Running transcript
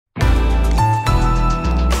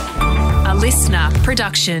listener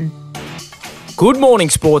production. Good morning,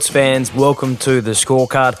 sports fans. Welcome to The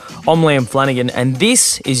Scorecard. I'm Liam Flanagan, and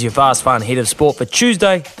this is your fast, fun hit of sport for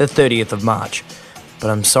Tuesday, the 30th of March. But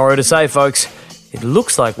I'm sorry to say, folks, it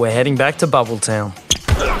looks like we're heading back to Bubble Town.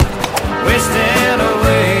 We're still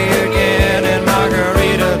away again in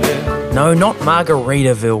Margaritaville. No, not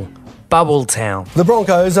Margaritaville. Bubble Town. The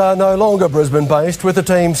Broncos are no longer Brisbane-based, with the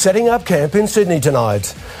team setting up camp in Sydney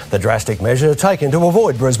tonight. The drastic measure taken to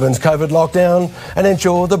avoid Brisbane's COVID lockdown and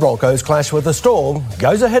ensure the Broncos' clash with the Storm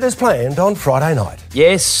goes ahead as planned on Friday night.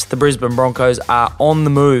 Yes, the Brisbane Broncos are on the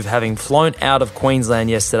move, having flown out of Queensland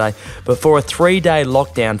yesterday before a 3-day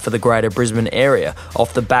lockdown for the greater Brisbane area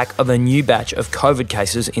off the back of a new batch of COVID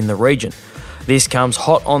cases in the region. This comes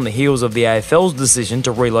hot on the heels of the AFL's decision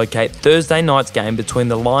to relocate Thursday night's game between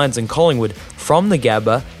the Lions and Collingwood from the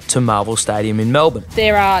Gabba to Marvel Stadium in Melbourne.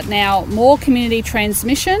 There are now more community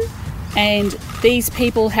transmission, and these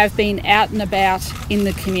people have been out and about in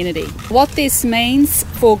the community. What this means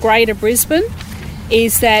for Greater Brisbane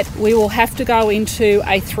is that we will have to go into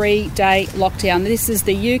a 3-day lockdown. This is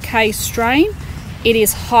the UK strain. It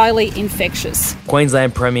is highly infectious.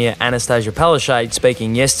 Queensland Premier Anastasia Palaszczuk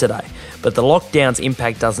speaking yesterday, but the lockdown's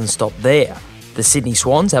impact doesn't stop there. The Sydney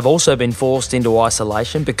Swans have also been forced into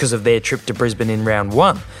isolation because of their trip to Brisbane in round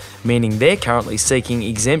 1, meaning they're currently seeking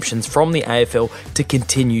exemptions from the AFL to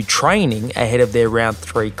continue training ahead of their round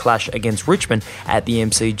 3 clash against Richmond at the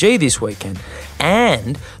MCG this weekend.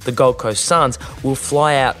 And the Gold Coast Suns will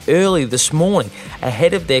fly out early this morning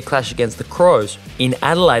ahead of their clash against the Crows in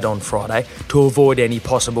Adelaide on Friday to avoid any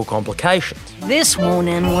possible complications. This won't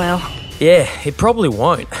end well. Yeah, it probably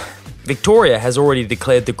won't. Victoria has already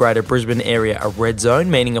declared the Greater Brisbane area a red zone,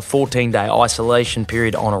 meaning a 14-day isolation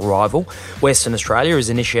period on arrival. Western Australia is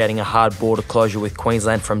initiating a hard border closure with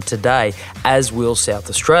Queensland from today, as will South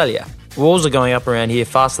Australia. Walls are going up around here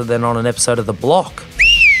faster than on an episode of The Block.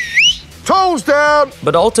 Tools down!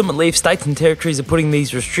 But ultimately, if states and territories are putting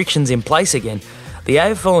these restrictions in place again, the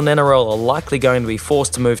AFL and NRL are likely going to be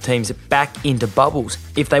forced to move teams back into bubbles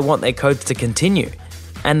if they want their codes to continue.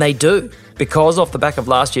 And they do. Because off the back of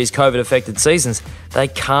last year's COVID-affected seasons, they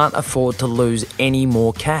can't afford to lose any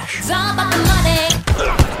more cash. The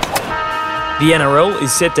NRL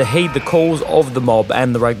is set to heed the calls of the mob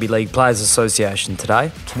and the Rugby League Players Association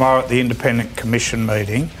today. Tomorrow at the Independent Commission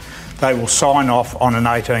meeting, they will sign off on an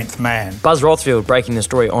 18th man. Buzz Rothfield breaking the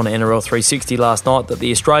story on NRL 360 last night that the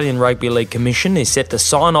Australian Rugby League Commission is set to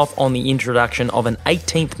sign off on the introduction of an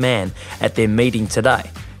 18th man at their meeting today.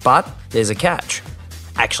 But there's a catch.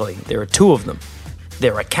 Actually, there are 2 of them.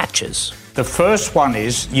 There are catches. The first one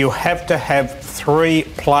is you have to have 3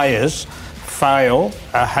 players fail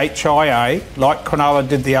a HIA, like Cronulla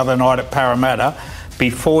did the other night at Parramatta,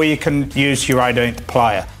 before you can use your 18th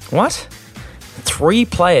player. What? 3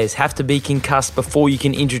 players have to be concussed before you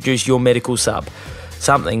can introduce your medical sub.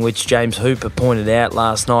 Something which James Hooper pointed out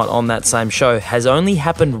last night on that same show has only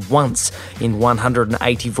happened once in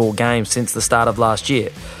 184 games since the start of last year.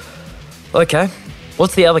 Okay.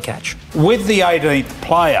 What's the other catch? With the 18th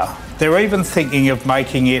player, they're even thinking of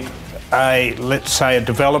making it let's say, a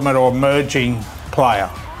development or emerging player.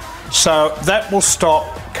 So that will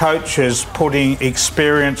stop coaches putting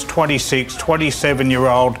experienced 26,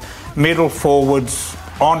 27-year-old middle forwards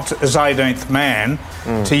on as 18th man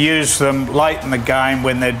to use them late in the game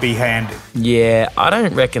when they'd be handed. Yeah, I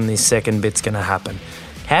don't reckon this second bit's going to happen.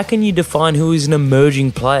 How can you define who is an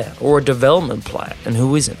emerging player or a development player and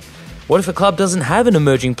who isn't? What if a club doesn't have an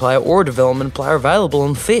emerging player or a development player available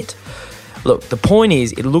and fit? Look, the point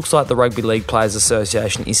is, it looks like the Rugby League Players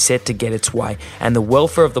Association is set to get its way, and the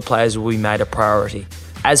welfare of the players will be made a priority.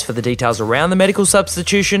 As for the details around the medical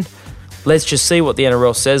substitution, let's just see what the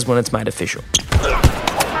NRL says when it's made official.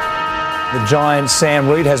 The Giants' Sam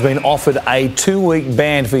Reid has been offered a 2-week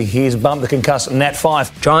ban for his bump that concussed Nat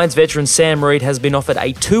Fyfe. Giants veteran Sam Reid has been offered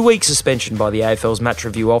a 2-week suspension by the AFL's match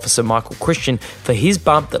review officer Michael Christian for his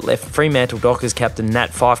bump that left Fremantle Dockers captain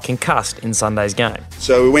Nat Fyfe concussed in Sunday's game.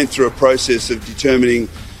 So we went through a process of determining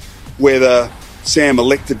whether Sam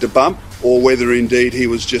elected to bump or whether indeed he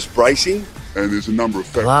was just bracing. And there's a number of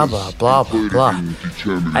factors. Blah, blah, blah, blah, blah.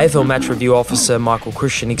 AFL match review officer Michael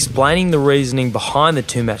Christian explaining the reasoning behind the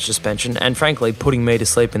 2-match suspension and frankly putting me to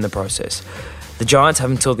sleep in the process. The Giants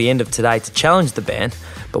have until the end of today to challenge the ban,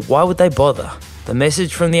 but why would they bother? The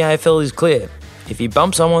message from the AFL is clear. If you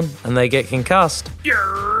bump someone and they get concussed,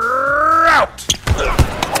 you're out!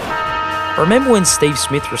 Remember when Steve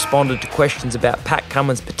Smith responded to questions about Pat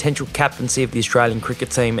Cummins' potential captaincy of the Australian cricket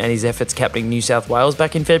team and his efforts captaining New South Wales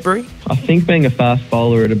back in February? I think being a fast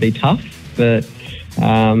bowler, it'd be tough, but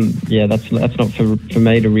that's not for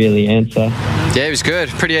me to really answer. Yeah, it was good.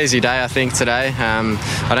 Pretty easy day, I think, today.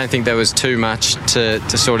 I don't think there was too much to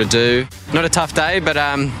sort of do. Not a tough day, but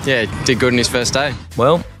did good in his first day.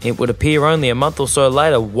 Well, it would appear only a month or so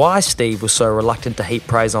later why Steve was so reluctant to heap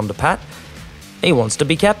praise onto Pat. He wants to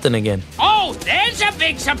be captain again. Oh, there's a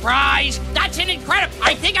big surprise. That's an incredible...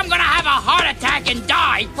 I think I'm going to have a heart attack and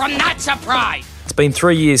die from that surprise. It's been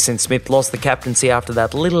 3 years since Smith lost the captaincy after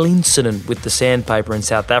that little incident with the sandpaper in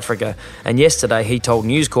South Africa, and yesterday he told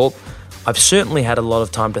News Corp, "I've certainly had a lot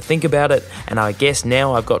of time to think about it, and I guess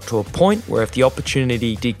now I've got to a point where if the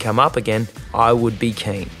opportunity did come up again, I would be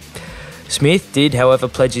keen." Smith did, however,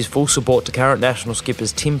 pledge his full support to current national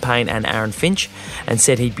skippers Tim Payne and Aaron Finch, and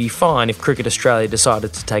said he'd be fine if Cricket Australia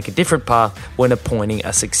decided to take a different path when appointing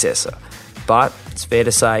a successor. But it's fair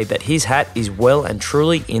to say that his hat is well and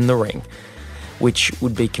truly in the ring, which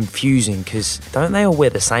would be confusing because don't they all wear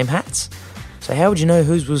the same hats? So how would you know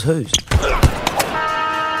whose was whose?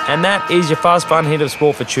 And that is your fast fun hit of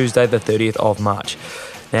sport for Tuesday the 30th of March.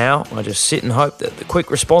 Now, I just sit and hope that the quick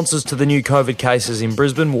responses to the new COVID cases in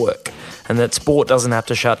Brisbane work and that sport doesn't have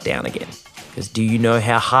to shut down again. Because do you know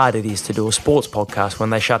how hard it is to do a sports podcast when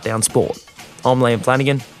they shut down sport? I'm Liam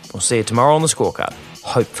Flanagan. We'll see you tomorrow on The Scorecard.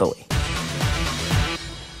 Hopefully.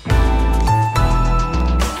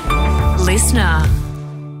 Listener.